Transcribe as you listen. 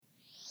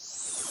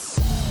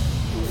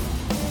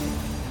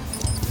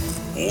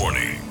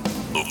Warning.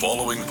 The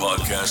following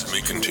podcast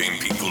may contain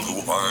people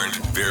who aren't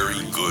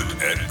very good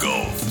at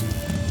golf.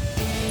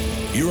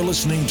 You're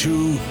listening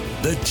to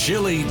the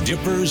Chili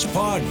Dippers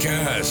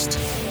Podcast.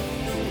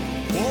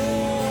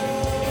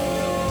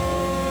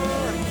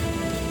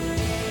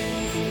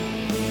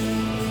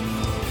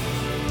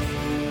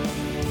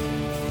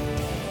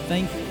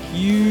 Thank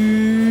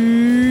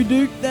you,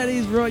 Duke. That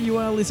is right. You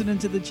are listening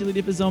to the Chili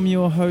Dippers. I'm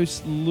your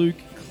host, Luke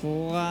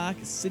Clark.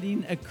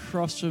 Sitting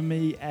across from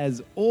me,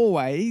 as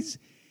always,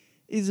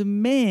 is a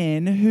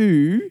man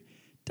who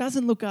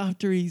doesn't look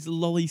after his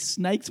lolly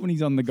snakes when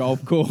he's on the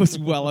golf course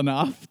well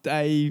enough.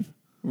 Dave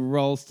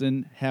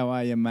Rolston, how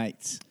are you,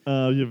 mates?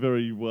 You're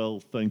very well,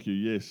 thank you.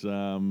 Yes,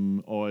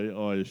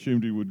 I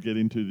assumed you would get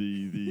into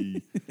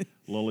the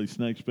lolly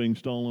snakes being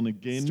stolen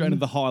again. Straight to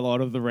the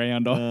highlight of the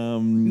round,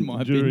 in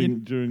my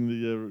opinion. During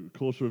the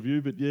course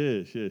review, but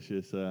yes,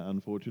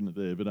 unfortunate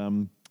there. But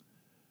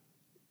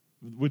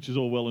which is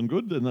all well and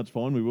good, and that's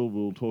fine.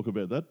 We'll talk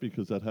about that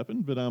because that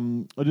happened. But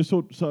I just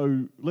thought,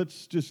 so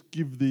let's just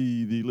give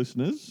the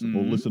listeners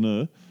or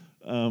listener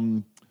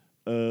a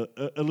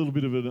little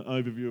bit of an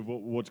overview of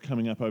what's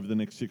coming up over the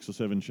next 6 or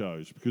 7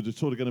 shows, because it's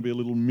sort of going to be a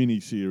little mini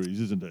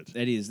series, isn't it?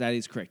 That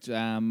is correct. We're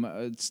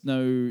not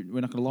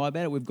going to lie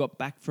about it. We've got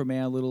back from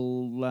our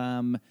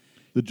little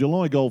the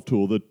July Golf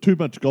Tour, the Too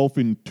Much Golf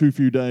in Too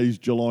Few Days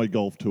July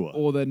Golf Tour.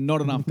 Or the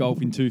Not Enough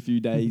Golf in Too Few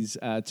Days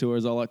tour,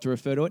 as I like to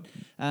refer to it.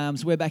 So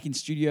we're back in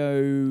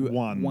Studio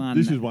 1.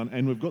 This is 1,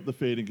 and we've got the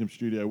fair income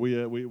studio.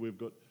 We've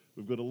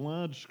got a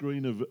large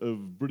screen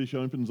of British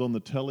Opens on the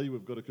telly.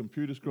 We've got a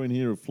computer screen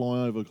here of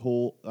flyover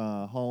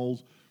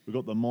holes. We've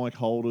got the mic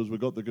holders.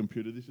 We've got the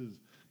computer.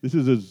 This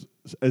is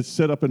as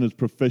set up and as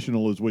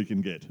professional as we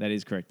can get. That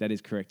is correct.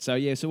 So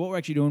what we're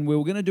actually doing, we're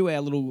going to do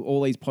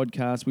all these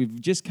podcasts.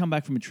 We've just come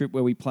back from a trip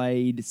where we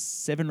played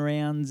 7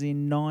 rounds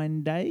in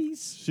 9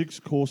 days. 6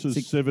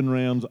 courses, 7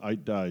 rounds,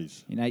 8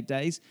 days. In 8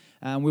 days.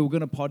 We were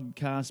going to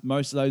podcast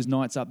most of those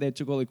nights up there,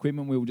 took all the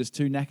equipment. We were just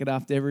too knackered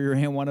after every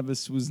round. One of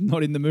us was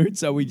not in the mood,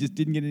 so we just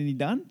didn't get any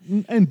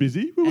done. And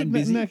busy. We were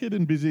knackered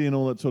and busy and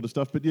all that sort of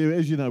stuff. But yeah,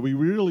 as you know, we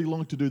really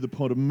like to do the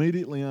pod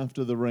immediately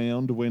after the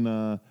round when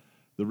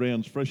the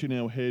round's fresh in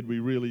our head. We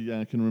really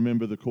can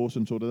remember the course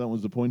and sort of that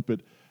was the point,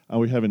 but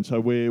we haven't. So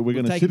we're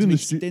going to sit in the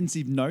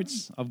extensive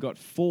notes. I've got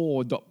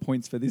 4 dot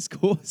points for this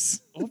course.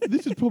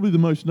 This is probably the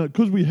most note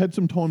because we had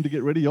some time to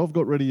get ready. I've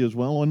got ready as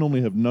well. I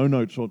normally have no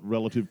notes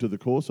relative to the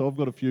course, so I've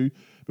got a few.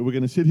 But we're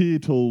going to sit here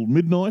till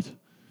midnight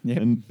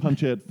and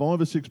punch out 5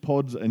 or 6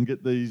 pods and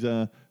get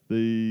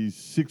these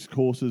 6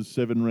 courses,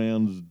 7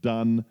 rounds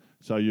done.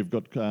 So you've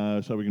got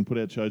so we can put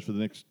out shows for the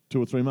next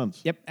 2 or 3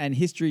 months. Yep, and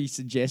history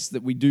suggests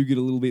that we do get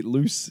a little bit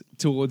loose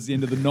towards the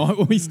end of the night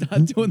when we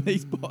start doing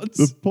these pods.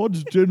 The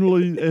pods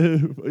generally,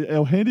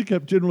 our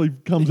handicap generally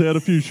comes out a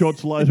few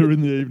shots later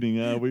in the evening.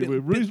 We're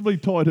reasonably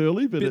tight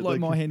early, but bit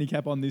like my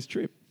handicap on this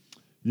trip.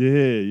 Yeah,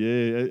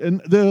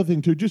 and the other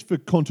thing too, just for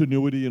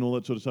continuity and all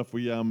that sort of stuff,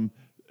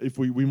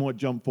 we might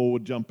jump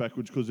forward, jump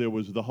backwards because there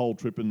was the whole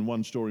trip and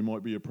one story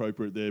might be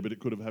appropriate there, but it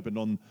could have happened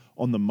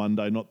on the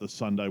Monday, not the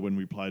Sunday when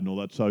we played and all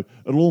that. So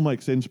it'll all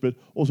make sense. But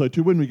also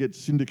too, when we get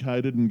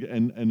syndicated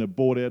and are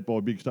bought out by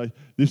a big state,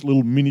 this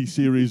little mini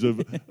series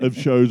of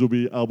shows will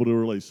be able to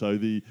release. So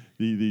the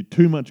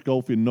Too Much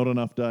Golf in Not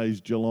Enough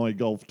Days July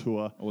Golf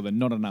Tour. Or the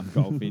Not Enough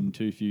Golf in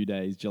Too Few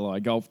Days July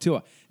Golf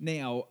Tour.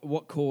 Now,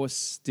 what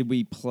course did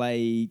we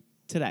play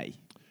today?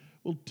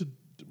 Well,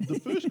 the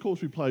first course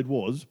we played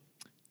was...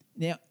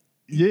 Now,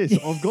 yes,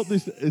 I've got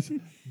this. It's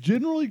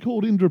generally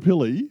called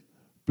Indooroopilly,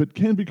 but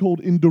can be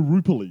called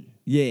Indooroopilly.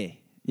 Yeah.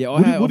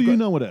 What do you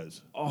know it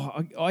as?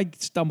 I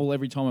stumble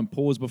every time and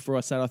pause before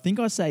I say it. I think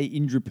I say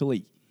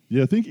Indooroopilly.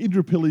 Yeah, I think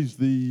Indooroopilly's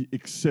the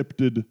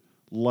accepted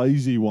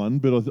lazy one,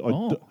 but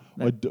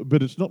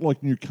but it's not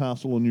like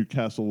Newcastle or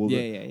Newcastle.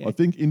 Yeah. I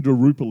think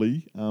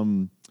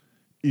Indooroopilly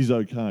is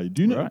okay.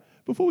 Do you know? Right.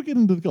 Before we get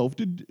into the golf,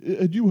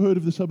 had you heard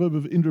of the suburb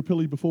of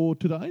Indooroopilly before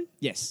today?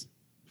 Yes.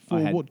 For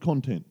what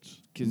contents?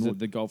 Because of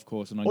the golf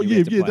course and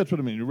that's what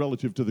I mean.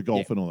 Relative to the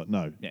golf and all that.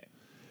 No. Yeah.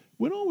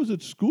 When I was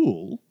at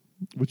school,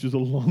 which is a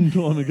long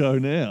time ago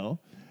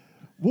now,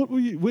 what were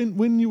you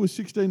when you were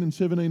 16 and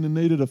 17 and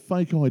needed a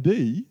fake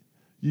ID?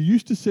 You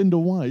used to send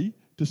away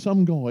to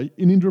some guy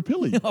in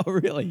Indooroopilly. Oh,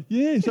 really?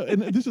 Yeah. So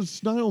and this is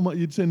snail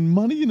money. You'd send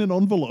money in an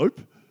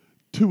envelope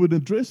to an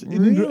address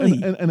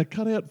Really? and a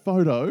cutout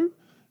photo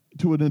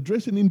to an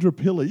address in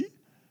Indooroopilly.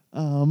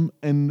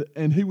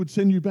 And he would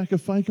send you back a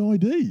fake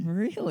ID.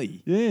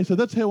 Really? Yeah, so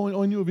that's how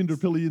I knew of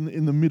Indooroopilly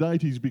in the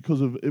mid-'80s because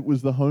it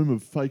was the home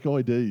of fake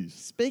IDs.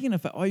 Speaking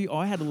of,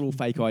 I had a little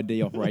fake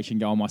ID operation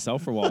going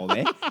myself for a while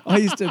there. I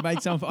used to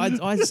make some.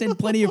 I sent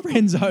plenty of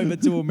friends over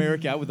to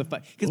America with a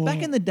fake. Because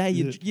back in the day,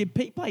 your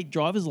P-plate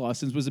driver's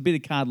license was a bit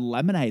of card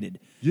laminated.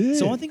 Yeah.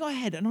 So I think I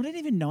had, and I didn't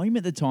even know him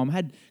at the time. I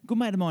had a good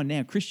mate of mine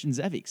now, Christian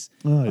Zavix.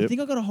 I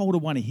think I got a hold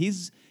of one of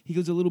his. He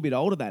was a little bit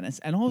older than us,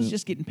 and I was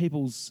just getting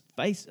people's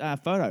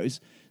photos,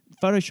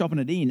 photoshopping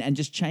it in and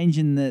just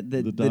changing the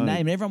name.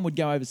 And everyone would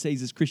go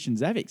overseas as Christian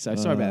Zavik. So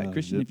sorry about that,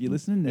 Christian, if you're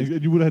listening.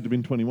 You would have had to have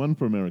been 21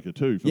 for America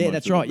too.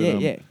 That's right.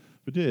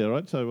 But yeah,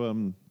 right.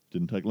 So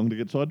Didn't take long to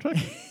get sidetracked.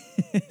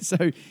 So,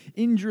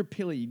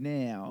 Indooroopilly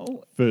now.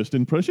 First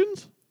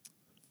impressions?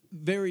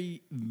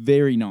 Very,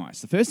 very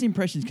nice. The first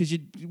impressions, because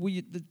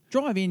the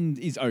drive-in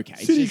is okay.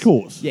 City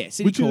course. Yeah,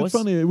 city which course. Which is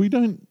funny, we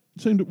don't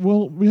seem to...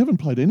 Well, we haven't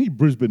played any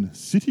Brisbane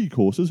city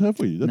courses, have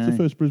we? That's the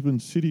first Brisbane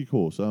city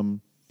course.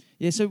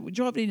 Yeah, so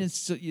driving in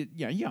is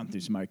you're going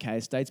through some okay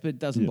estates, but it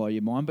doesn't blow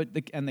your mind. But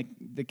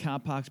the car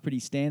park's pretty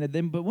standard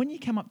then. But when you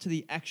come up to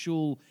the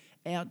actual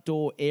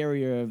outdoor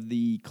area of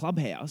the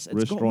clubhouse,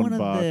 it's got one of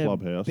the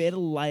clubhouse. Better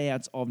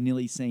layouts I've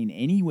nearly seen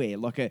anywhere.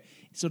 Like a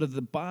sort of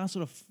the bar,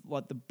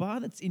 like the bar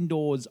that's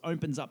indoors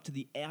opens up to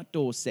the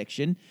outdoor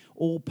section,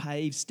 all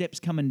paved, steps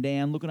coming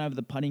down, looking over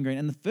the putting green.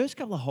 And the first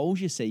couple of holes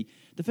you see,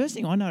 the first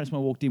thing I noticed when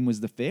I walked in was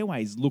the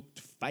fairways looked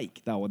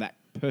fake. They were that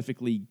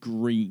perfectly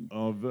green.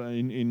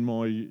 In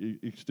my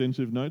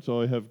extensive notes,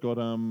 I have got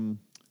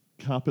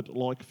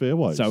carpet-like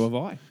fairways. So have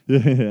I.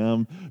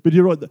 Yeah, but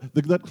you're right.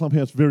 That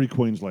clubhouse, very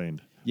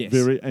Queensland. Yes.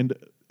 And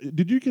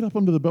did you get up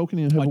onto the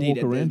balcony and have a walk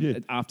around? Yeah,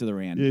 after the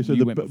round. Yeah, so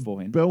you went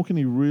beforehand.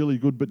 Balcony really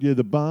good, but yeah,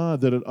 the bar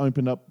that it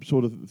opened up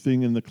sort of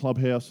thing in the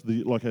clubhouse,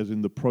 like as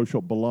in the pro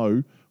shop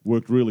below,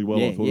 worked really well.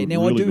 I thought it was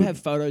Now, really I do good. have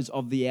photos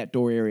of the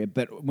outdoor area,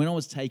 but when I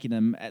was taking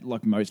them,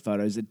 like most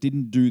photos, it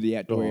didn't do the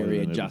outdoor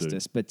area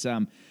justice. But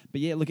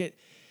yeah, look at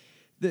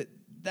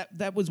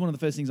that was one of the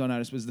first things I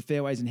noticed was the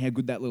fairways and how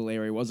good that little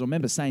area was. I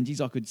remember saying,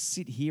 geez, I could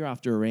sit here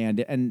after a round,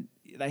 and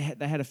they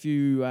had a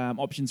few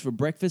options for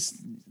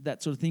breakfast,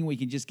 that sort of thing, where you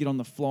can just get on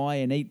the fly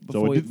and eat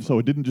before. So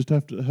I didn't just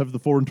have to have the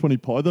 4 and 20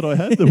 pie that I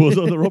had. There was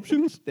other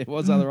options. There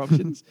was other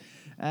options.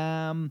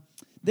 Then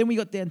we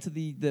got down to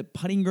the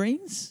putting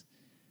greens.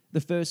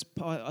 The first,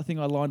 I think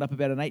I lined up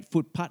about an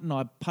 8-foot putt, and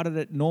I putted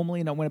it normally,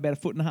 and I went about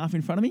 1.5 feet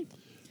in front of me.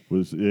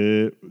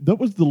 That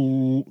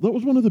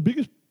was one of the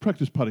biggest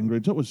practice putting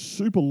greens. That was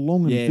super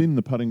long and thin,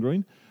 the putting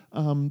green.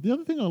 The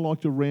other thing I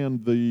liked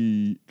around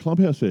the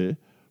clubhouse there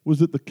was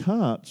that the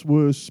carts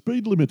were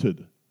speed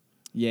limited.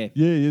 Yeah.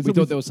 We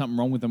thought there was something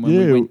wrong with them when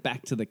we went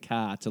back to the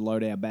car to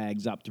load our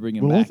bags up to bring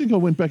them back. Well, I think I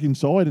went back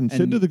inside and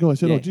said to the guy,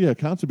 oh, gee, our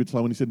cart's a bit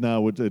slow. And he said,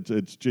 no, it's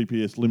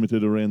GPS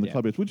limited around the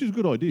clubhouse, which is a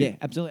good idea. Yeah,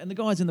 absolutely. And the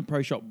guys in the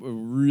pro shop were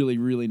really,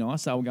 really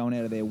nice. They were going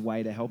out of their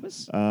way to help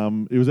us.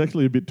 It was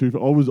actually a bit too...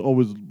 I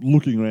was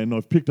looking around and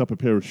I've picked up a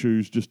pair of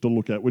shoes just to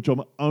look at, which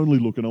I'm only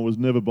looking. I was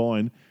never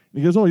buying. And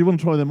he goes, oh, you want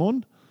to try them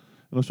on?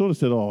 And I sort of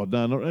said, oh,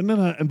 no.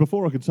 And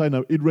before I could say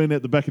no, it ran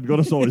out the back and got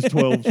a size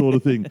 12 sort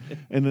of thing.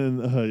 And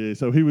then,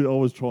 so he would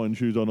always trying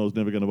shoes on I was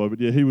never going to buy.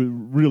 But yeah, he was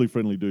really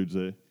friendly dudes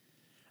there.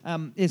 So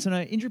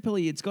no,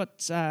 Indooroopilly, it's got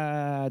 2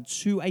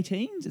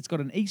 18s. It's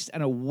got an east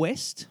and a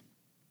west.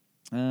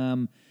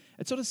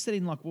 It's sort of set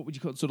in like, what would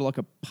you call it, sort of like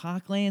a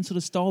parkland sort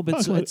of style,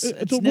 but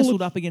it's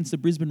nestled up against the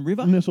Brisbane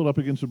River. Nestled up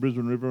against the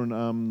Brisbane River.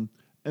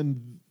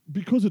 And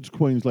because it's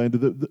Queensland,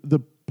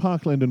 the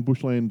parkland and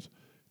bushlands...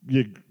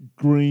 Yeah,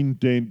 green,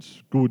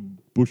 dense, good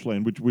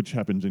bushland, which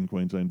happens in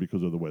Queensland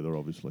because of the weather,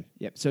 obviously.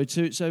 Yep.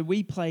 So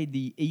we played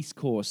the East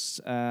course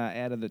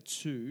out of the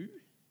 2.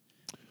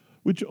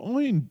 Which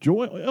I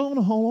enjoy. On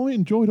a whole, I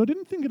enjoyed. I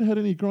didn't think it had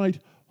any great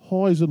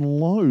highs and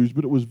lows,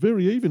 but it was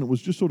very even. It was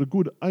just sort of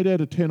good 8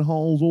 out of 10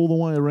 holes all the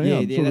way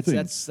around. Yeah,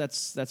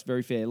 that's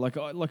very fair.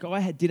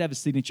 I did have a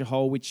signature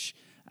hole, which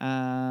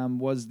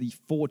was the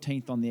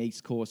 14th on the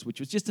East course, which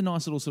was just a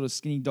nice little sort of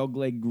skinny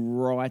dogleg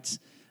right.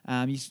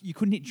 You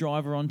couldn't hit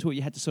driver onto it.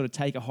 You had to sort of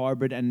take a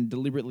hybrid, and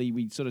deliberately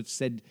we sort of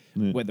said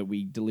whether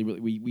we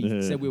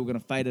deliberately said we were going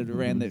to fade it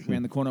around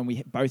the corner, and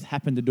we both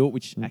happened to do it,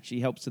 which actually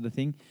helps to the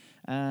thing.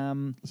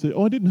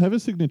 So I didn't have a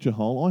signature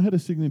hole. I had a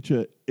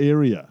signature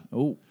area.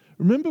 Oh,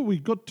 remember we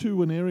got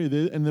to an area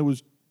there, and there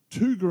was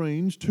 2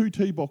 greens, 2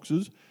 tee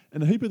boxes,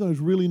 and a heap of those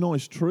really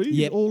nice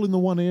trees, all in the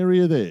one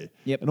area there.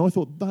 Yep. And I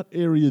thought that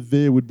area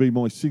there would be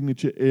my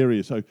signature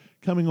area. So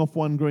coming off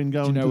one green,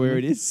 going. Do you know where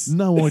it is?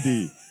 No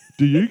idea.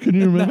 Do you? Can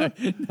you remember?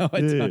 No,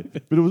 I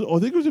don't. But I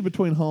think it was in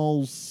between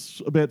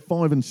holes about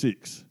 5 and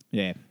 6.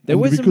 Yeah, there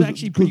were some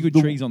actually pretty good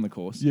trees on the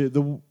course. Yeah,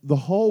 the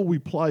hole we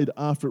played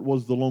after it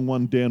was the long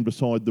one down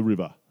beside the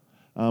river.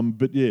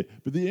 But the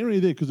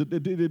area there, because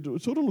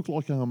it sort of looked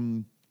like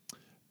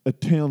a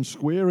town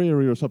square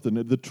area or something.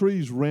 The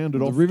trees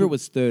rounded off. The river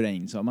was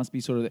 13, so it must be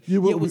sort of...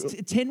 it was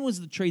 10 was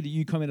the tree that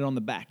you commented on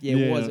the back. Yeah,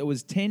 it was. It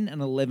was 10 and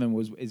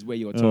 11 is where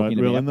you were talking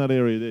about. Well, in that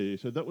area there.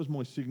 So that was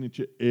my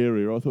signature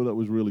area. I thought that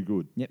was really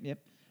good. Yep.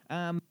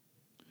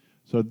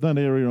 So that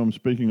area I'm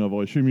speaking of,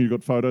 I assume you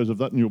got photos of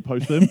that and you'll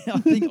post them? I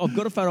think I've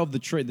got a photo of the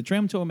tree. The tree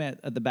I'm talking about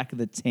at the back of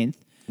the 10th.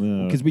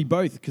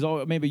 Because I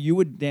remember you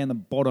were down the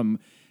bottom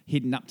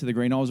hitting up to the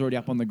green. I was already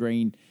up on the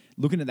green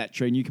looking at that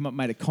tree, and you come up and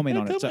made a comment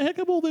on it. So how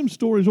come all them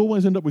stories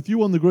always end up with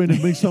you on the green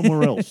and me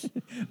somewhere else?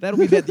 That'll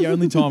be about the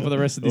only time for the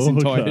rest of this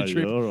entire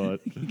trip. All right.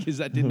 Because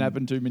that didn't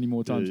happen too many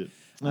more times.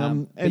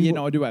 Yeah.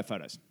 I do have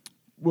photos.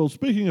 Well,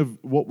 speaking of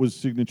what was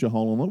signature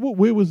hole on,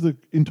 where was the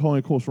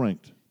entire course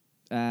ranked?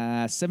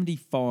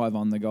 75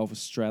 on the Golf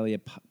Australia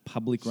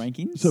public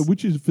rankings. So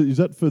which is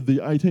that for the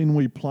 18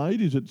 we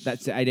played?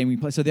 That's the 18 we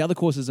played. So the other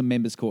course is a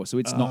members course, so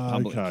it's not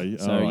public. Okay,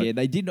 so yeah,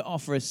 they did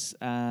offer us.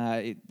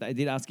 They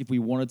did ask if we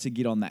wanted to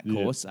get on that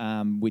course,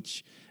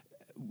 which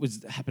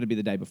happened to be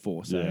the day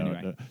before. So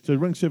anyway, right. So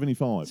ranked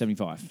 75.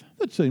 75.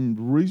 That seemed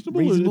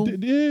reasonable. Reasonable?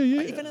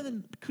 Yeah. If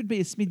anything, could be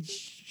a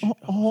smidge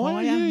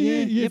Higher? higher.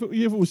 Yeah.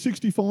 If it was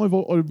 65,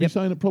 I'd be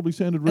saying it probably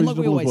sounded And reasonable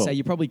like we always as well. say,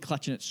 you're probably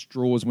clutching at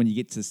straws when you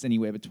get to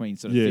anywhere between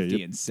sort of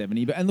 50 and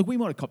 70. And look, we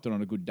might have copped it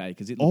on a good day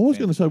because I was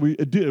going to say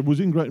it was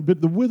in great,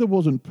 but the weather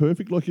wasn't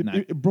perfect. Like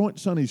bright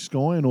sunny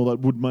sky and all that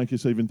would make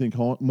us even think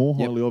more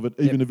highly of it,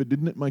 even if it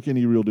didn't make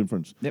any real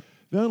difference. Yep.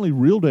 The only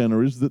real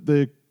downer is that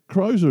their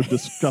crows are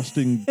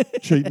disgusting,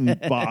 cheating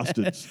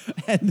bastards.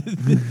 And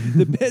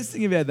the best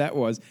thing about that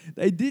was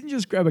they didn't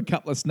just grab a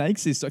couple of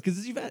snakes this time,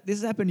 because this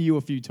has happened to you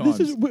a few times.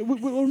 I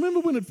remember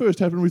when it first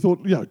happened, we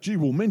thought, gee,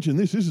 we'll mention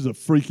this. This is a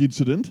freak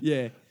incident.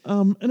 Yeah.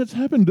 And it's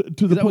happened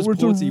to the point where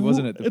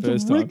wasn't it, the first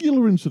it's time? a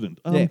regular incident.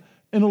 Yeah.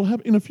 And it'll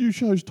happen in a few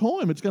shows'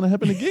 time. It's going to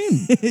happen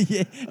again.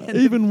 Yeah.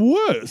 Even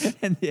worse.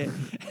 And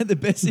the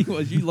best thing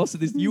was you lost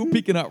at this. You were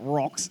picking up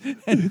rocks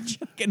and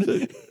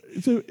chucking.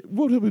 So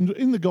what happened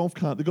in the golf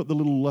cart? They got the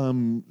little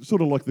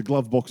sort of like the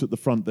glove box at the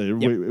front there,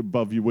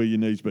 above you where your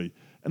knees be.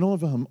 And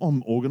I'm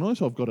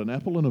organised. I've got an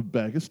apple and a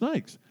bag of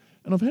snakes,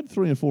 and I've had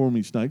 3 or 4 of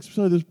me snakes.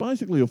 So there's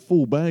basically a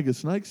full bag of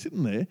snakes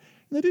sitting there.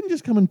 And they didn't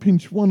just come and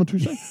pinch 1 or 2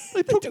 snakes.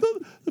 They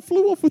they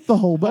flew off with the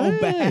whole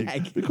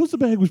bag. Because the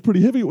bag was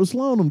pretty heavy, it was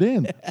slowing them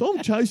down. So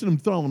I'm chasing them,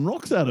 throwing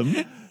rocks at them,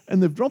 and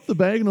they've dropped the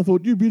bag, and I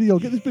thought, you beauty, I'll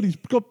get this bit. He's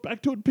got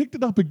back to it, picked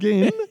it up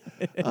again,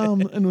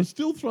 and was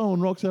still throwing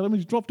rocks at him.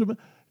 He's dropped him,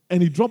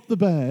 and he dropped the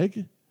bag,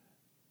 he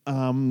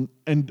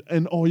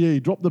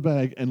dropped the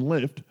bag and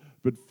left.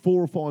 But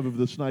 4 or 5 of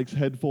the snakes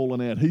had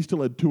fallen out. He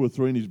still had 2 or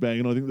 3 in his bag,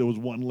 and I think there was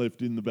 1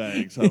 left in the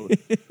bag. So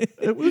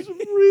it was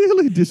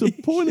really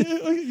disappointing.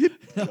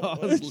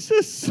 It's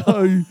just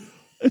so,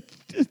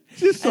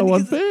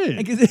 unfair.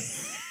 Because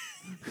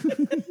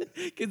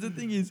the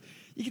thing is,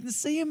 you can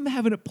see them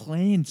having it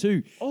planned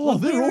too. Oh,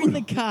 like they're in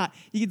the cart.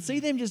 You can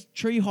see them just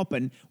tree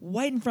hopping,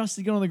 waiting for us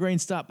to get on the green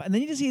start. And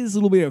then you just hear this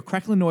little bit of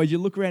crackling noise. You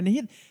look around and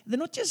hear they're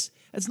not just.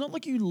 It's not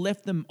like you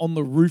left them on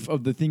the roof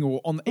of the thing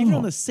or even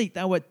on the seat.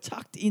 They were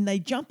tucked in. They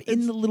jump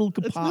in the little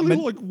compartment. It's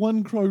literally like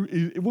one crow.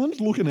 One's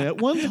looking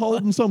out, one's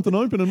holding something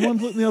open, and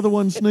one's letting the other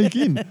one sneak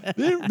in.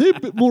 They're a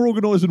bit more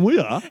organised than we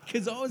are.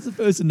 Because I was the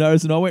first to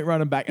notice, and I went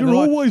running back. You're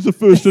always the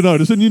first to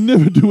notice, and you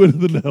never do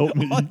anything to help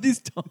me.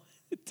 This time.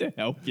 To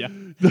help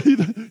you.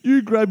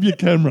 You grab your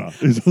camera.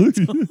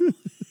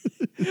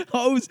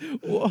 I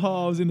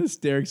was in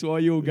hysterics while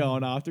you were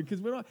going after,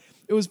 because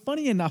it was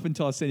funny enough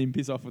until I sent him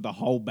piss off with the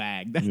whole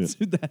bag.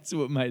 That's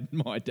what made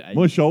my day.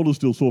 My shoulder's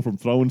still sore from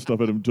throwing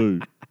stuff at him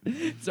too.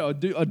 So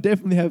I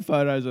definitely have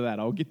photos of that.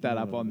 I'll get that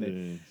up on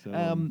there.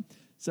 Yeah,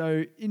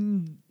 so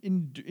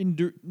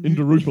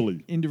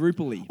Indooroopilly.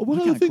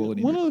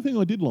 Indooroopilly. One other thing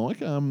I did like,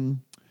 you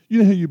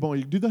know how you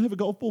buy? Did they have a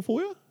golf ball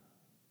for you?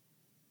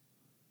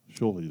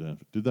 Surely you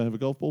don't. Did they have a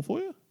golf ball for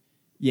you?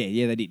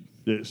 Yeah, they did.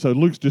 Yeah, so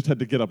Luke's just had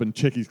to get up and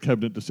check his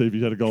cabinet to see if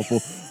he had a golf ball.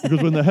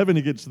 Because when they haven't,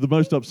 he gets the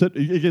most upset.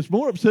 He gets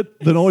more upset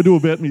than I do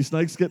about me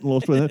snakes getting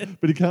lost with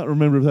that, but he can't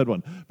remember if he had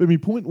one. But my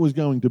point was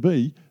going to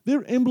be,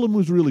 their emblem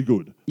was really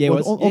good. Yeah, it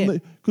was.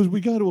 Because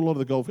we go to a lot of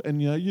the golf,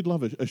 and you'd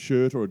love a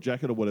shirt or a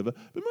jacket or whatever,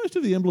 but most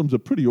of the emblems are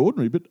pretty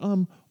ordinary. But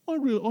I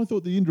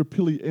thought the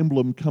Indooroopilly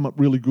emblem come up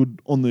really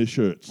good on their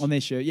shirts. On their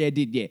shirt, yeah, it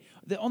did, yeah.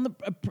 On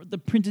the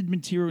printed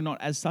material,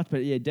 not as such,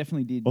 but yeah,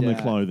 definitely did. On their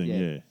clothing,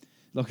 yeah.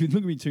 Look at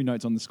me, 2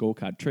 notes on the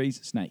scorecard: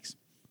 trees, snakes.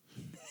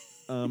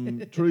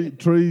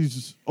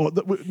 Trees.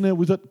 Now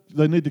was that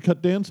they need to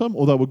cut down some,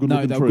 or they were good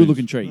looking trees? No, they were good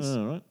looking trees.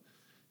 All right.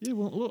 Yeah.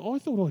 Well, look, I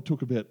thought I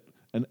took about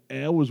an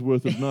hour's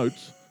worth of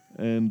notes,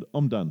 and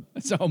I'm done.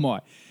 So am I.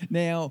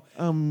 Now,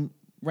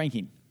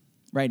 rating,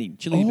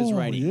 Chili Dippers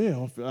rating.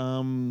 Yeah.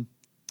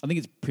 I think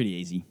it's pretty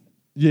easy.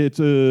 Yeah, it's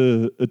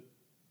how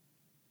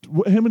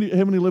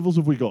many levels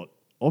have we got?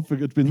 I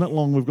figure it's been that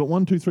long. We've got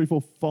 1, 2, 3, 4,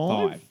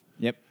 5. 5.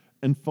 Yep.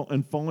 And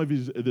 5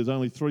 is there's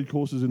only 3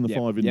 courses in the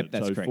 5 in it.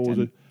 That's so correct.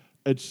 4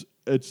 it's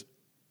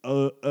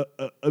a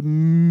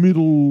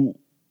middle.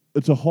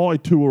 It's a high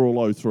 2 or a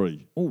low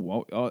 3.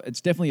 Oh, it's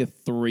definitely a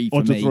 3 for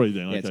me. It's a 3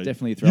 then. Yeah, okay. It's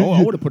definitely a 3.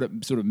 I would have put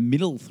it sort of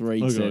middle 3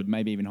 to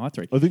maybe even high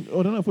 3. I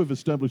don't know if we've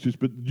established this,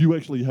 but you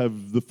actually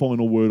have the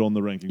final word on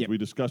the rankings. Yep. We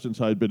discussed and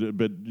said,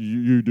 but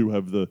you do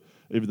have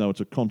even though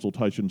it's a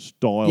consultation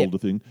styled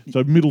thing.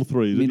 So middle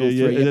 3. Middle 3.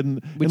 Yeah.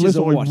 Which unless is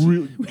a what?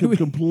 I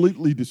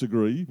completely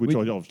disagree, which I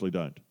obviously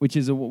don't. Which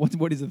is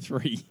what is a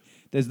 3?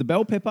 There's the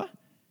bell pepper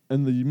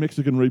and the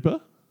Mexican Reaper.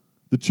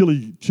 The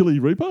chili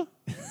Reaper,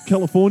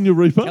 California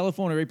Reaper.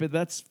 California Reaper,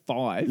 that's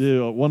 5.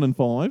 Yeah, 1 and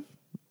 5.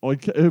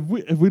 Have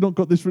we not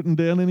got this written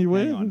down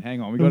anywhere?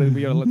 Hang on. We got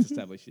to let's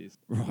establish this.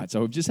 Right,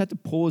 so we've just had to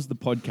pause the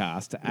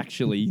podcast to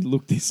actually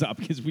look this up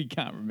because we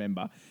can't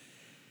remember.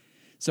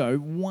 So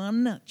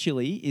 1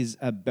 chili is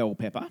a bell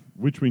pepper,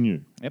 which we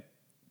knew. Yep.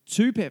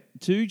 2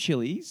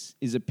 chilies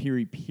is a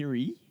peri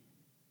peri.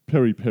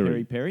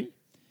 Peri.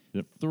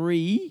 Yep.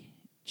 3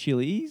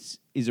 chilies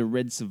is a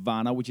red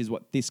savannah, which is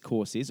what this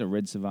course is, a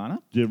red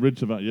savannah. Yeah, red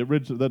savannah. Yeah,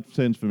 that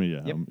sounds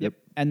familiar. Yep.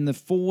 And the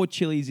 4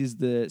 chilies is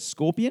the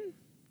scorpion.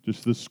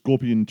 Just the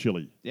scorpion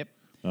chili. Yep.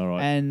 All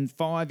right. And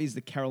 5 is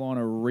the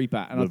Carolina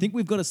Reaper. And I think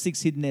we've got a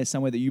 6 hidden there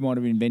somewhere that you might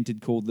have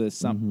invented called the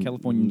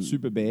Californian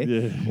Super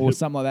Bear or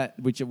something like that,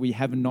 which we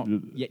have not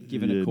yet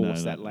given a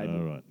course that label.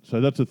 All right.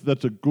 So that's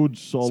a good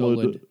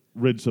solid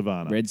Red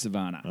Savannah. Red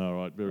Savannah. All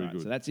right, very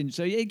good. So that's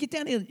so get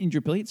down to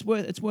Indooroopilly.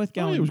 It's worth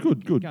going. Oh, yeah, it was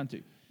good. Going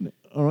to.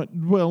 All right.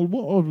 Well,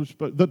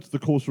 that's the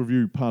course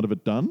review part of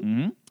it done.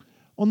 Mm-hmm.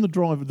 On the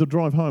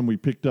drive home, we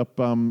picked up.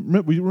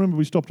 Remember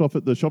we stopped off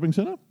at the shopping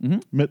centre. Mm-hmm.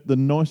 Met the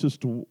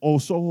nicest. I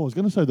was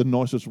going to say the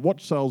nicest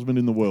watch salesman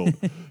in the world,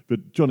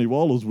 but Johnny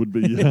Wohlers would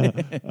be.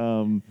 But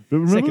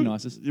remember, second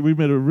nicest. We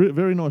met a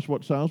very nice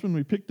watch salesman.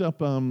 We picked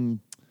up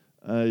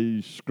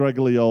a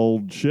scraggly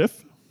old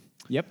chef.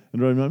 Yep.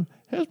 And rode home.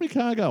 How's my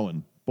car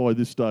going by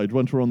this stage?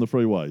 Once we're on the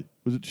freeway,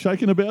 was it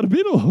shaking about a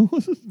bit, or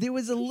was it? There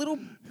was a little.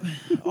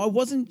 I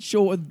wasn't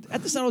sure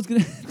at the start. I was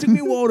going. It took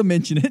me a while to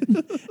mention it,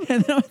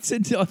 and then I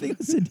said to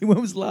you,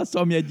 when was the last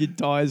time you had your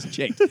tyres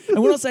checked?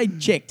 And when I say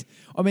checked,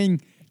 I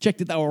mean checked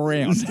that they were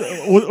around,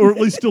 or at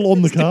least still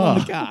on the car.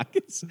 On the car,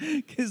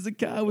 because the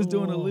car was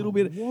doing a little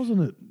bit,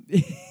 wasn't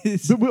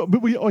it?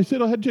 but I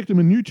said I had checked them,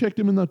 and you checked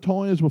them, and the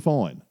tyres were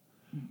fine.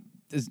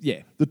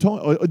 Yeah.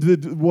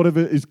 The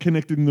whatever is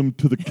connecting them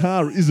to the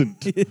car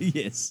isn't.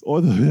 Yes.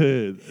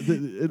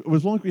 It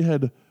was like we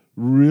had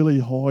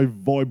really high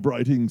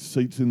vibrating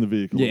seats in the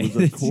vehicle. Yeah.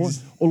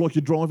 Or like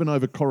you're driving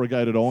over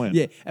corrugated iron.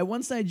 Yeah. At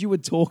one stage you were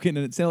talking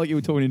and it sounded like you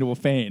were talking into a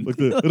fan. Like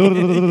the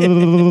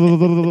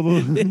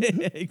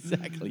yeah,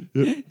 exactly.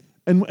 Yeah.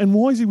 And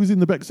Wisey was in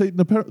the back seat, and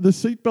the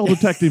seatbelt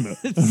attacked him.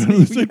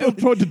 The seatbelt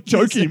tried to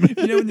choke him.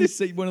 You know, when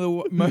one of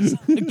the most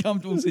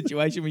uncomfortable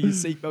situations when your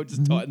seatbelt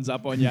just tightens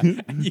up on you,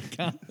 and you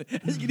can't.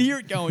 You can hear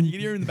it going. You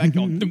can hear it in the back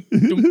going, dum,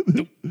 dum,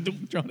 dum,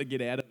 dum, trying to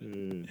get out of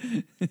it.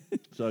 Yeah.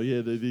 So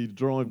yeah, the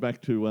drive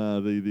back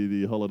to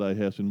the holiday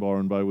house in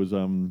Byron Bay was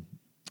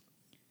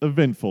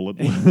eventful.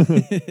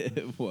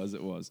 It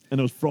was.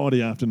 And it was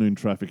Friday afternoon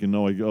traffic, and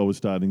I was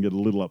starting to get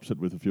a little upset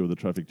with a few of the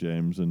traffic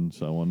jams and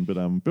so on.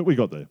 But we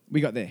got there.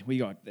 We got there,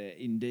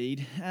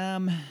 indeed.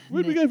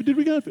 Where'd we go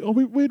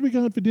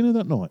for dinner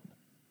that night?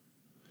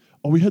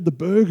 Oh, we had the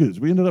burgers.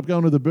 We ended up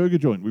going to the burger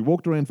joint. We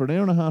walked around for an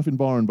hour and a half in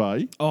Byron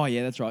Bay. Oh,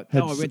 yeah, that's right. I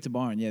went to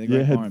Byron. Yeah, the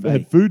great Byron Bay.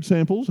 Had food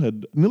samples.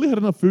 Nearly had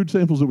enough food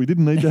samples that we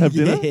didn't need to have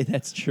dinner. Yeah,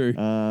 that's true.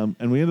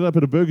 And we ended up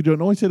at a burger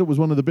joint. And I said it was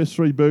one of the best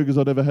 3 burgers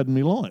I'd ever had in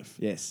my life.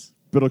 Yes.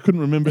 But I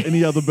couldn't remember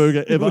any other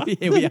burger ever.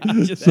 Yeah, we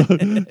are. So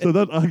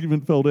that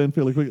argument fell down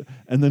fairly quickly.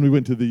 And then we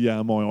went to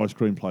the My Ice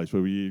Cream place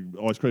where we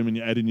ice cream and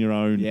you add in your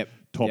own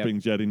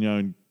toppings, you add in your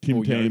own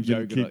Tim Tams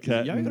and Kit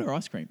Kat. Yogurt or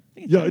ice cream?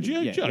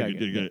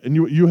 Yogurt. And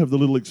you have the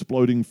little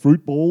exploding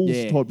fruit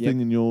balls type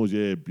thing in yours.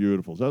 Yeah,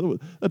 beautiful. So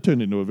that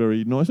turned into a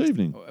very nice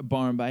evening.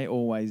 Byron Bay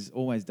always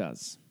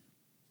does.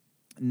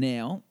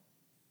 Now,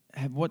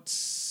 have you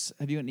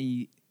got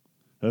any...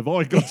 Have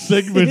I got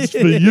segments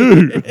for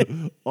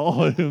you?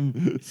 I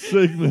am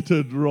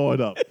segmented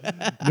right up.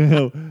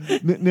 Now, I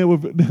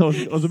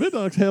was about to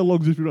ask how long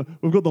this been.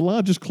 We've got the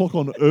largest clock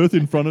on Earth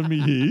in front of me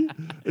here.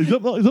 Is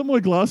that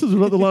my glasses? Or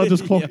is that the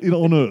largest clock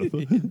on Earth?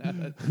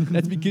 No,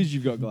 that's because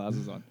you've got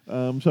glasses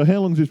on. So how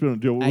long has this been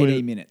on?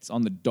 18 minutes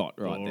on the dot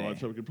there. All right,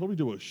 so we could probably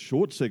do a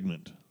short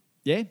segment.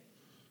 Yeah?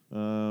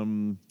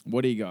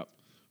 What do you got?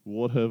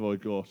 What have I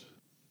got?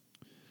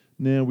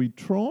 Now, we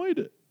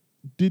tried...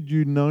 Did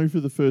you know for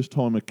the first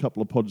time a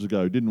couple of pods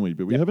ago, didn't we?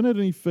 But we haven't had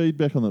any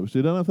feedback on that. So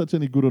I don't know if that's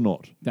any good or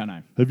not. Don't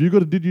know. Have you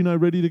got a Did You Know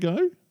ready to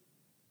go?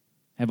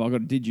 Have I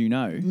got a Did You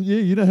Know? Yeah,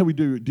 you know how we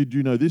do Did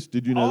You Know this?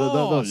 Did you know that?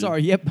 Oh,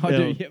 sorry. Yep, I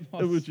do. Yep.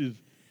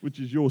 Which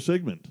is your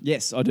segment.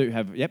 Yes, I do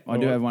have. Yep, I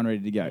do have one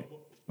ready to go.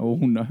 Oh,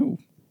 no.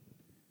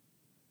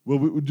 Well,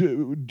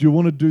 do you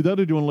want to do that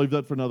or do you want to leave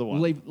that for another one?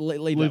 Leave that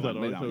one. Leave that.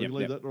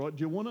 Leave that, right?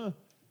 Do you want to...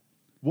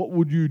 What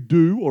would you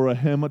do or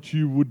how much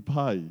you would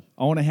pay?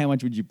 I want to how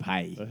much would you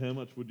pay? How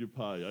much would you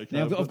pay? Okay.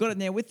 Now, I've got it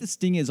now with the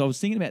stingers. I was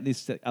thinking about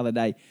this the other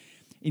day.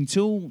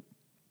 Until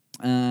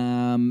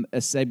a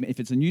segment, if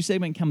it's a new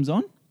segment comes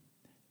on,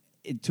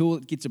 until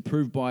it gets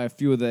approved by a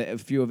few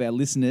of our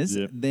listeners,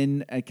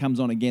 then it comes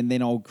on again.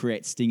 Then I'll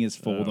create stingers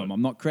for them.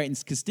 I'm not creating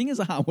because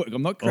stingers are hard work.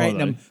 I'm not creating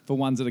them for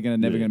ones that are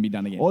never going to be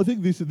done again. Well, I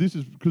think this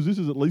is because this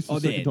is at least the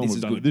second time we've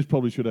done it. This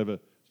probably should have a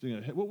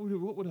stinger.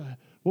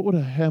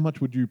 How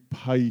much would you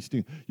pay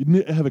stinger? You'd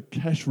need to have a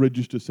cash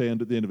register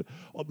sound at the end of it.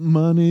 Oh,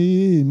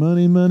 money,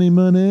 money, money,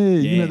 money.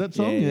 Yeah, you know that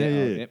song? Yeah.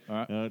 Yep, all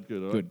right.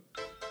 Good. All good.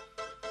 Right.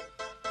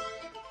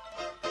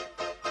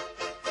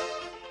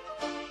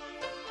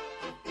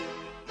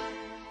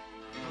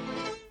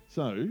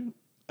 So,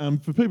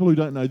 for people who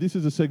don't know, this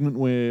is a segment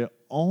where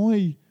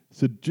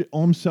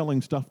I'm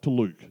selling stuff to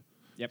Luke.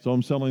 Yep. So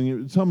I'm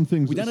selling some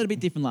things. We've done it a bit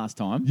different last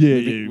time.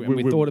 Yeah,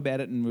 we thought about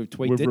it and we've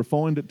tweaked it. We've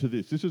refined it to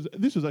this.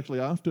 This is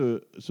actually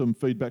after some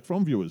feedback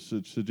from viewers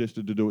that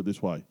suggested to do it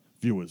this way.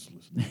 Viewers,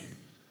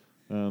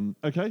 listen.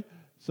 Okay,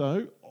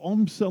 so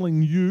I'm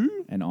selling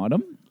you an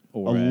item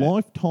or a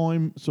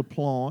lifetime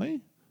supply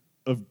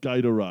of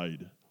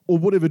Gatorade. Or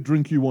whatever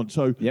drink you want.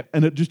 So,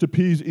 and it just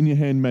appears in your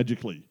hand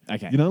magically.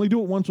 Okay. You can only do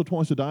it once or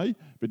twice a day,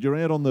 but you're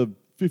out on the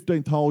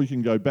 15th hole, you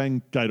can go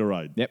bang,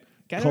 Gatorade. Yep.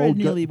 Gatorade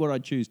nearly what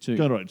I'd choose too.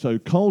 Gatorade. So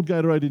cold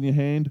Gatorade in your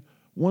hand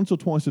once or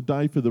twice a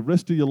day for the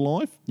rest of your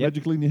life,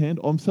 magically in your hand.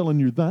 I'm selling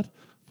you that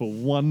for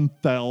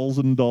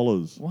 $1,000.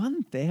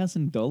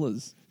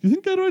 $1,000. You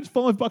think Gatorade's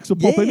 $5 a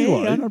pop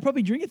anyway? Yeah, I'd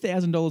probably drink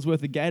 $1,000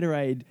 worth of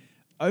Gatorade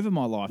over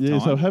my lifetime. Yeah,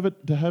 so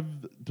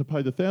to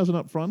pay the $1,000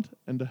 up front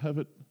and to have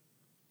it.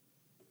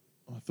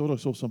 I thought I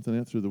saw something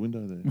out through the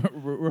window there.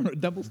 We're on a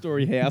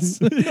double-story house.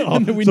 So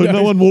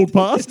no one walked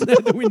past?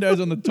 The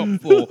window's on the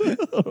top floor.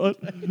 All right.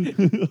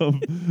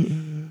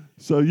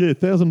 So yeah,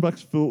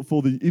 $1,000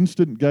 for the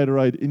instant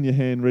Gatorade in your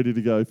hand, ready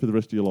to go for the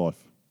rest of your life.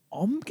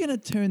 I'm gonna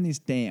turn this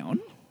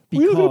down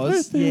We're gonna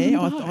because pay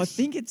I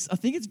think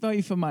it's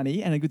value for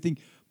money and a good thing.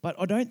 But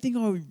I don't think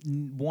I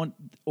want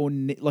or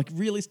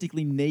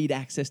realistically need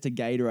access to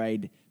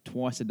Gatorade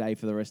twice a day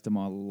for the rest of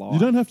my life. You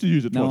don't have to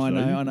use it twice No, a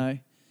day. I know.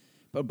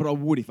 But I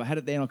would if I had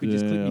it there and I could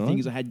just click my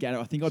fingers. I had Gatorade.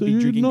 I think I'd So be you're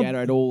drinking not-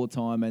 Gatorade all the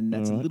time, and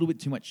that's a little bit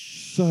too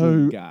much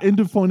So sugar. end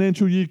of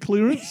financial year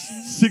clearance,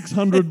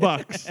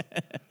 $600.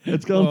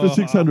 It's going for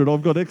 $600.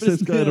 I've got But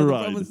excess it's not the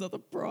problem, Gatorade. it's not the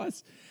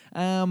price.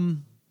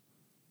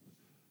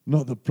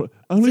 Not the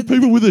only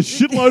people with a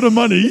shitload of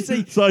money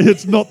say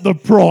it's not the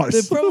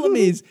price. The problem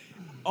is,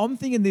 I'm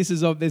thinking this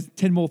is there's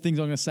 10 more things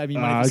I'm going to save you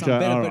money for something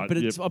better. all right, but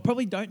I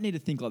probably don't need to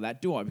think like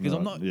that, do I? Because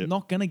I'm Right,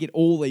 not going to get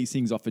all these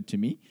things offered to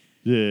me.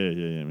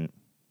 Yeah.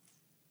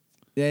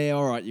 Yeah,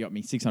 all right, you got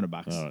me.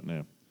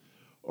 $600.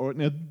 All right,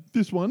 now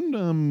this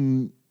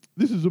one,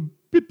 this is a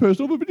bit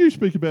personal, but you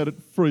speak about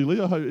it freely.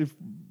 I hope if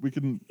we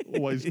can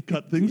always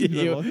cut things. If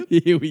you don't like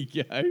it. Here we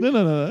go.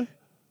 No.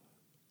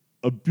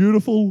 A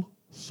beautiful,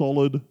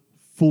 solid,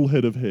 full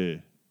head of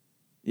hair.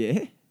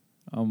 Yeah,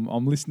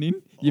 I'm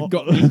listening. You've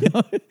got me.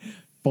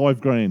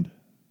 $5,000.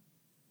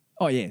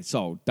 Oh yeah,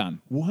 sold,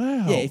 done.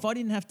 Wow. Yeah, if I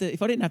didn't have to do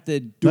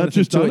That's anything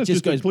just to done? it, It's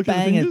just just a goes click of the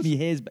bang and fingers?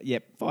 my hair's.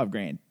 Yep,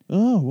 $5,000.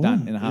 Oh, wow.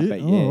 Done in a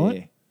heartbeat. all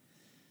Yeah.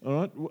 All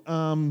right.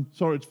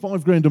 Sorry, it's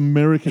 $5,000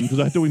 American because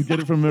I had to get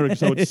it from America,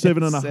 so it's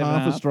 7.5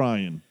 7.5.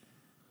 Australian.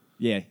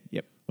 Yeah,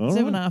 yep. All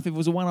 7.5 if it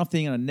was a one-off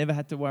thing and I never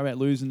had to worry about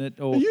losing it.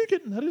 Or Are you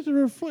getting that? Is it a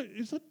reflect?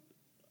 Is that?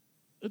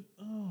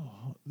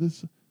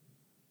 This.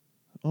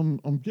 I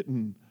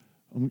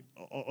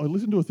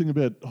listened to a thing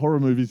about horror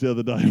movies the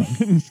other day. And I'm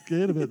getting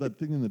scared about that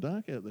thing in the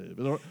dark out there.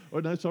 But all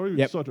right, no, sorry.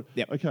 Yep.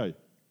 Yep. Okay.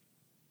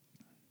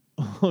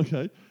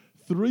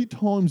 3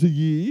 times a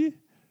year,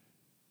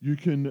 you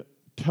can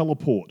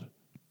teleport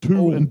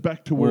to and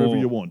back to wherever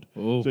you want.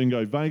 Oh. So you can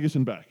go Vegas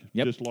and back,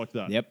 Yep. just like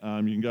that. Yep.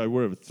 You can go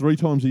wherever 3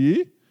 times a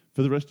year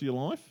for the rest of your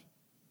life.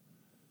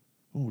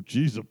 Oh,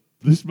 geez,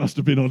 this must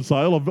have been on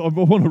sale. I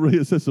want to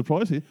reassess the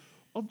price here.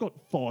 I've got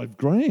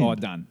 $5,000. Oh,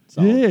 done.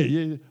 Sold.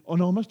 Yeah. Oh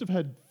no, I must have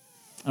had.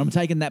 I'm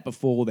taking that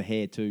before the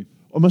hair too.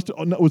 No,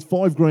 it was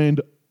 $5,000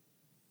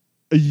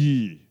 a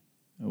year.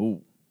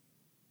 Oh,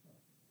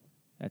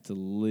 that's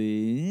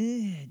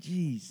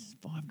jeez,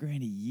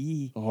 $5,000 a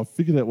year. Oh, I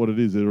figured out what it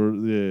is.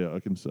 I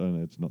can say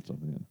no, it's not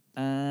something.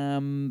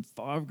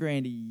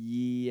 $5,000 a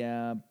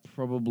year,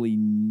 probably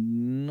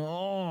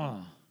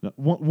no. No,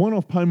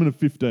 one-off payment of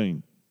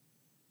 15.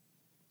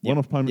 Yep,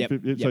 One-off payment, yep,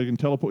 15, so yep. you can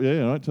teleport.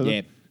 Yeah, all right. So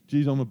Yeah.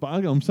 geez, I'm a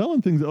bargain. I'm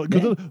selling things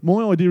because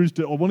my idea is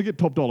I want to get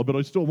top dollar, but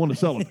I still want to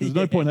sell them. There's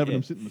no point having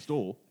them sit in the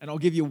store. And I'll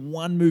give you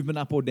one movement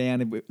up or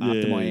down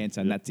after my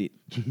answer, and that's it.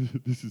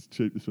 This is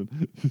cheap. This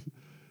one.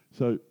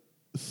 So,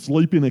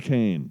 sleep in a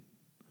can.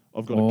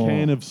 I've got a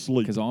can of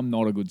sleep. Because I'm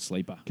not a good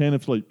sleeper. Can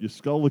of sleep. You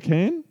scull the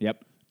can.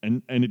 Yep.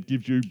 And it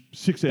gives you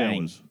 6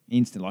 Bang. hours.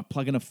 Instant. Like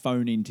plugging a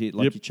phone into it,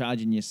 like Yep. you're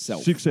charging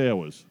yourself. 6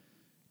 hours.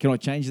 Can I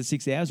change the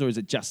 6 hours or is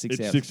it just 6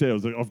 It's hours? 6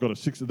 hours. I've got a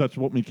 6. That's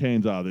what my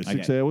cans are. They're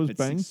 6 hours. But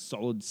Bang. 6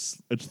 solid.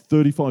 It's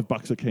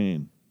 $35 a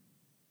can.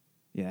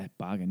 Yeah,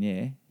 bargain.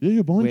 Yeah. Yeah,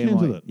 you're buying Where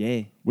cans am of I? that.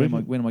 Yeah. Where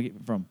When am I getting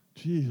it from?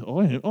 Gee,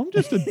 I'm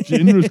just a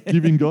generous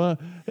giving guy.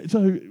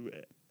 So,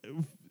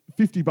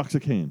 $50 a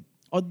can.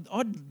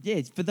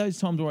 Yeah, for those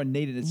times where I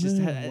need it, it's just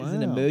as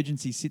an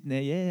emergency sitting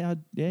there. Yeah,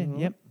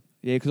 yep.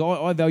 Yeah, because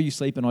I value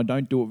sleep and I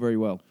don't do it very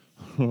well.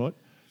 All right.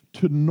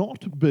 To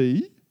not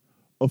be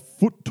a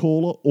foot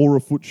taller or a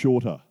foot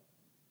shorter.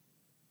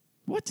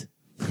 What?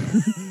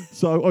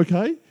 So,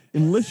 okay,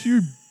 unless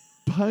you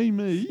pay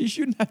me, You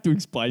shouldn't have to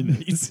explain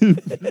these.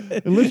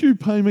 unless you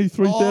pay me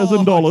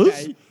 $3,000,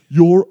 okay.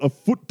 you're a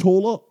foot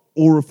taller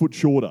or a foot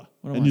shorter,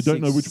 What am and I, you don't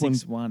know which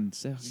 6'1". one.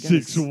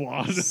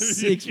 6'1".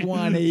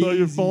 6'1". easy. So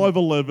you're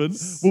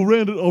 5'11". We'll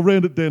round it.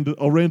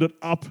 I'll round it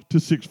up to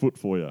 6 foot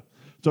for you.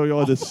 So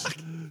you're either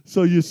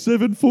so you're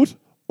 7 foot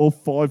or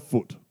 5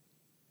 foot.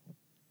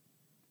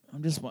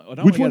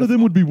 Which one of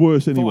them would be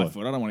worse anyway? 5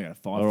 foot. I don't want to go to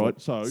 5 foot. All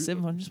right, so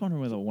 7 foot. I'm just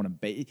wondering whether I want to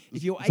be.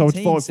 If you're 18, So it's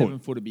 5 foot. 7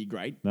 foot would be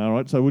great. All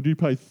right. So would you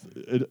pay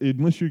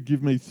unless you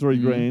give me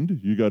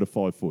 $3,000, you go to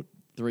 5 foot.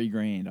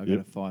 $3,000. I go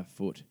Yep. to 5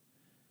 foot.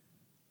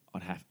 I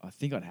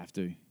think I'd have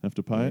to. Have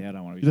to pay it. Yeah, I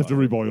don't want to be. You'd have to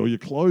 5 foot. rebuy all your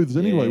clothes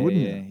anyway,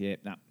 wouldn't you? Yeah.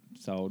 Nah,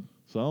 sold.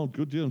 So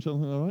good deal. I'm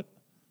selling. All right.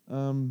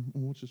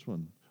 What's this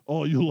one?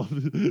 Oh, you'll love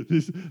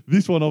this.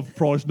 This one I've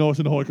priced nice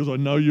and high because I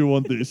know you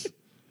want this.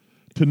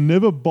 to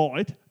never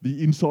bite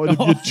the inside of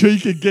your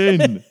cheek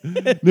again.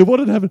 Now, what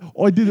had happened?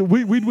 I did it.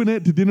 We went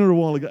out to dinner a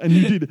while ago, and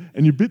you did,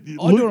 and you bit.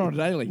 I do it on a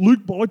daily.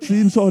 Luke bites the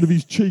inside of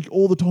his cheek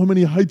all the time, and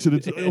he hates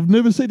it. I've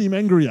never seen him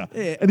angrier,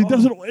 and he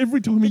does it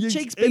every time he eats. The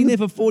cheek's been there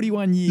for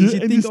 41 years.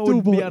 You'd think I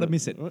would be able to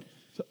miss it. Right?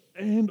 So,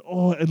 and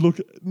look,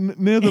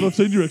 now that I've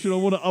seen your action, I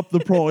want to up the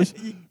price.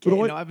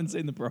 I haven't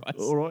seen the price.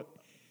 All right.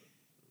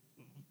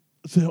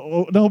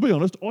 So, I'll be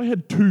honest, I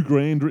had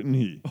 $2,000 written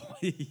here.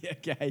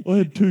 Okay. I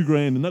had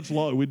 $2,000, and that's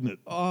low, isn't it?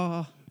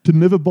 Oh. To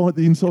never bite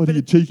the inside of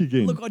your cheek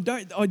again. Look,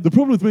 the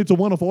problem with me, it's a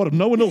one-off item.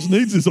 No one else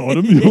needs this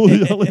item. You're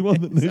the only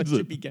one that needs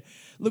it.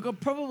 Look, I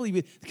probably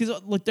because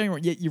look, don't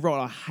worry. Yeah, you're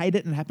right. I hate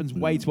it, and it happens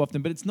way too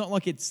often. But it's not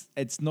like it's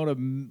not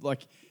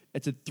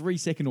it's a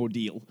 3-second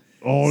ordeal.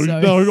 Oh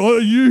no,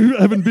 you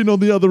haven't been on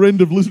the other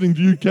end of listening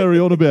to you carry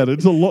on about it.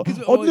 It's a lot.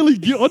 I'd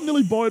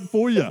nearly buy it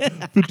for you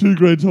for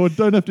 $2,000, so I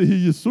don't have to hear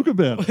you sook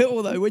about it.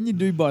 Although when you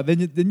do buy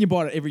it, then you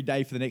buy it every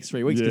day for the next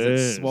 3 weeks because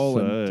it's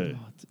swollen.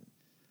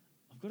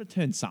 I've got to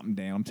turn something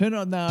down. I'm turning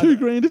on now.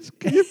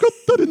 $2,000. You've got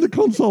that in the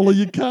console of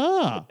your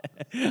car.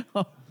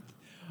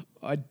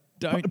 I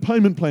don't.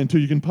 Payment plan too.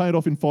 You can pay it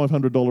off in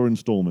 $500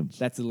 installments.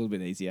 That's a little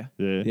bit easier.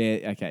 Yeah.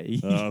 Yeah.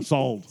 Okay.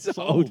 Sold.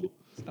 Sold.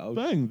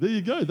 Bang! There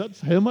you go. That's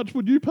how much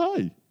would you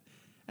pay?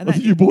 And I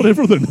think you bought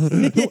everything,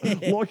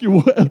 like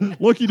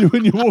you do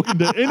when you walk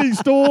into any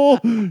store.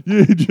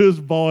 You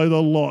just buy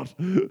the lot.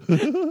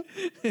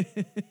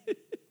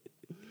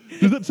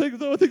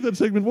 I think that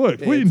segment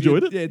worked. We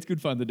enjoyed it. Yeah, it's good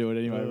fun to do it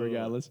anyway,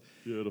 regardless.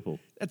 Beautiful.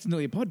 That's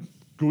nearly a pod.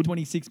 Good.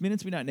 26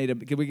 minutes. We don't need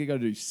because we could go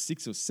do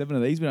 6 or 7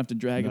 of these. We don't have to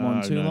drag them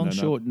on too long. No.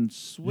 Short and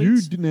sweet. You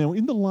did now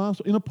in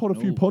a pod a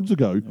few pods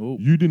ago.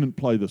 You didn't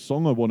play the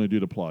song I wanted you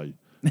to play.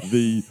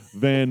 The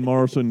Van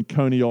Morrison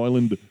Coney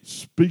Island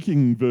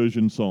speaking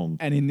version song.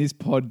 And in this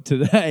pod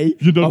today,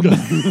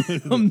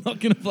 I'm not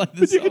going to play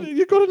the song.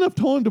 You've got enough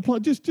time to play.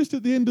 Just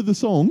at the end of the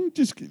song,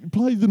 just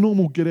play the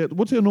normal Get Out.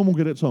 What's our normal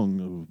Get Out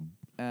song?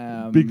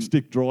 Big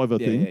Stick Driver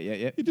thing.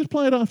 Yeah. You just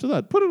play it after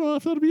that. Put it on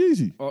after that'll be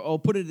easy. I'll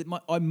put it.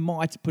 I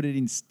might put it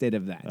instead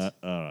of that.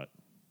 All right.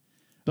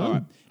 Done. All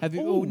right. Have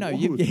you? Oh no!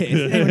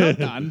 We're not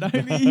done.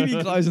 Don't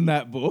be closing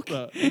that book.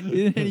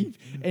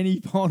 Any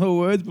final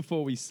words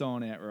before we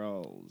sign out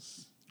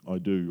rolls? I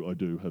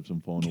do have some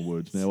final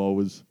words. Now I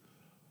was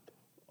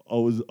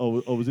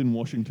in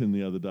Washington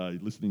the other day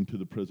listening to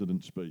the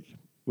president speak.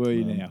 Were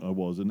you now? I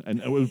was, and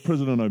it was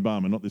President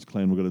Obama, not this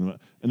clown we've got in the.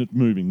 And it's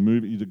moving.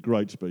 He's a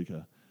great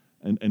speaker,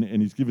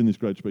 and he's given this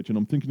great speech. And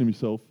I'm thinking to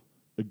myself,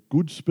 a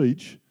good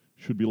speech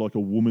should be like a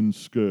woman's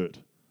skirt,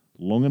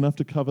 long enough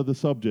to cover the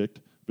subject,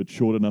 but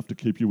short enough to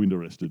keep you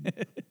interested.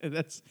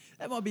 That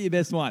might be your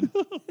best one.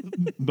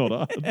 Not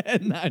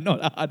hard. No,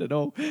 not hard at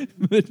all.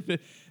 But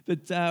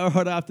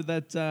right after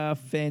that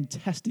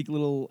fantastic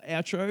little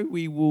outro,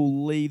 we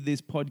will leave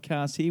this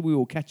podcast here. We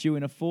will catch you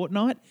in a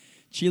fortnight.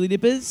 Chili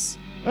Dippers,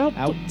 out.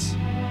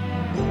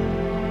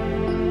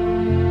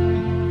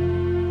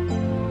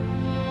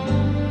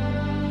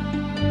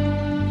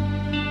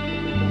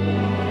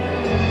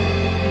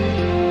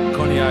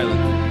 Coney Island.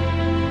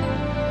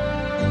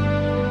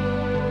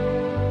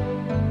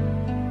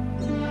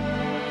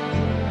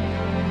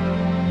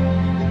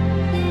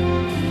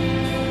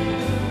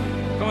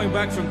 Coming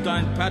back from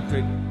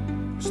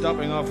Downpatrick,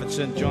 stopping off at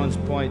St. John's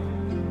Point.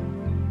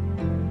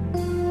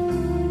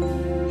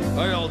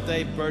 Out all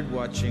day bird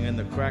watching and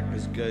the crack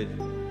is good.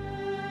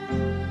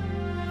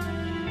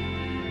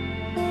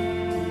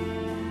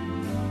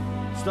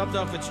 Stopped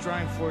off at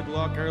Strangford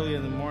Lock early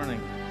in the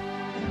morning.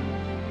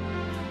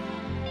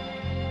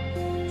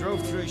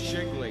 Drove through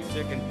Shigley,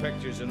 taking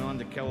pictures and on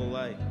to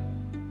Killalay.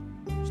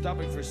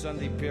 Stopping for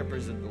Sunday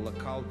papers at the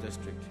Lacal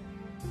district.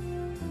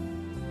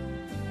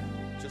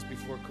 Just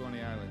before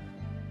Coney Island.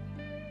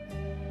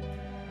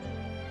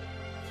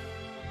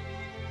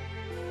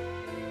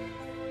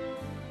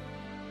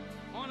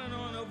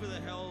 On over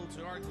the hill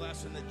to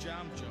Ardglass and the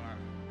Jam Jar.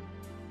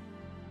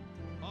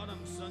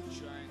 Autumn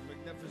sunshine,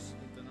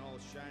 magnificent and all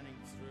shining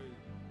through.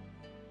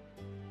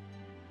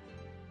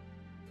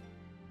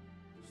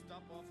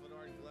 Stop off at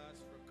Ardglass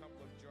for a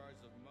couple of jars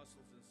of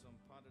mussels and some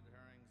potted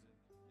herrings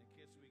in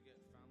case we get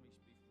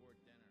famished before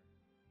dinner.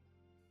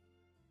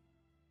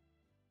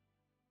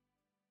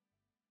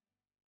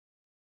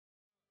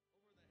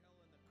 Over the hill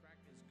and the crack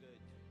is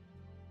good.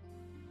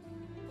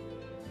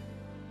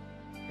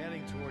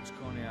 Heading towards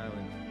Coney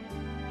Island.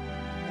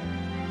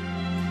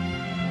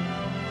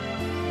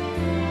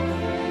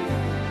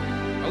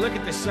 Oh, look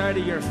at the side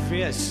of your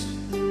face.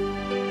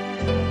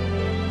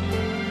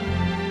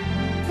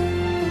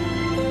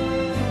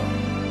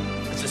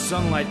 As the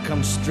sunlight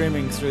comes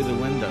streaming through the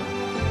window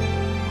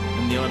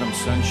in the autumn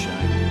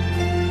sunshine.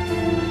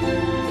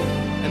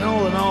 And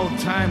all the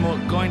time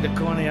going to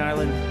Coney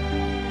Island,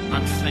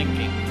 I'm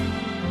thinking,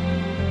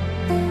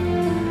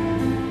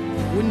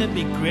 wouldn't it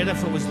be great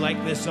if it was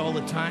like this all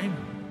the time?